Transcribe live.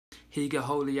He get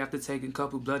holy after taking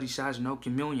couple bloody shots, no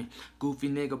communion. Goofy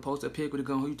nigga post a pic with a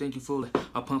gun, who you think you fooling?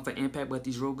 A pump for impact, but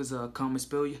these rugers come and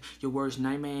spill you. Your worst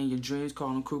nightmare and your dreams, call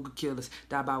them Kruger killers.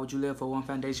 Die by what you live for, one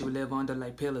foundation we live under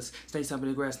like pillars. Stay up in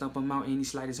the grass, stump them out, any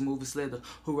slightest move is slither.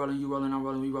 Who rolling, you rolling, I'm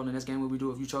rolling, we rolling. That's game what we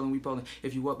do. If you trolling, we polling.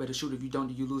 If you up, better shoot. If you don't,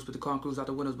 do you lose? Put the car and cruise out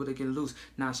the windows, but they get loose.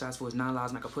 9 shots for his 9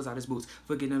 lives, make a puss out his boots.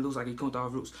 For getting loose like he couldn't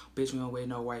off roots. Bitch, we don't wear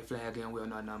no white flag and we don't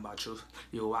know nothing about truth.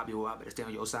 You wop, better stay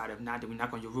on your side. If not, then we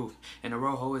knock on your roof. And the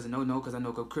road hoe is a no-no, cause I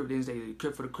know go crib things, they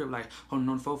crib for the crib like holding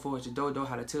on the 4-4 at your door,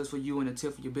 how the tills for you and the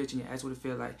tip for your bitch and you ask what it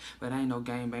feel like. But I ain't no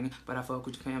game banging, but I fuck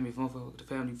with your family. If you don't fuck with the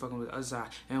family, you fucking with the other side.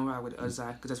 And ride with the other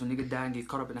side, cause that's when niggas die and get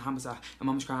caught up in the homicide. And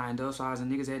mama's crying, dove sides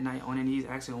and niggas at night on their knees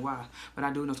asking why. But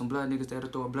I do know some blood niggas that'll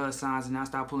throw blood signs and I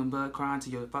start pulling blood crying to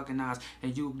your fucking eyes.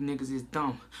 And you niggas is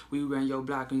dumb. We ran your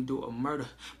block and you do a murder.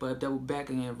 But double back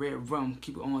and red rum,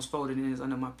 keep your arms folded and it's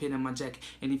under my pin and my jacket.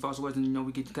 Any false words and you know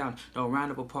we get down. Don't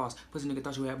round up a pause. Pussy nigga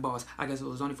thought you had balls. I guess it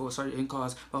was only for a certain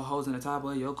cause. But holes in the top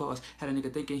of your cars. Had a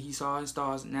nigga thinking he saw in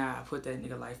stars. Nah, I put that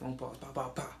nigga life on pause. Pow, pow,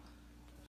 pow.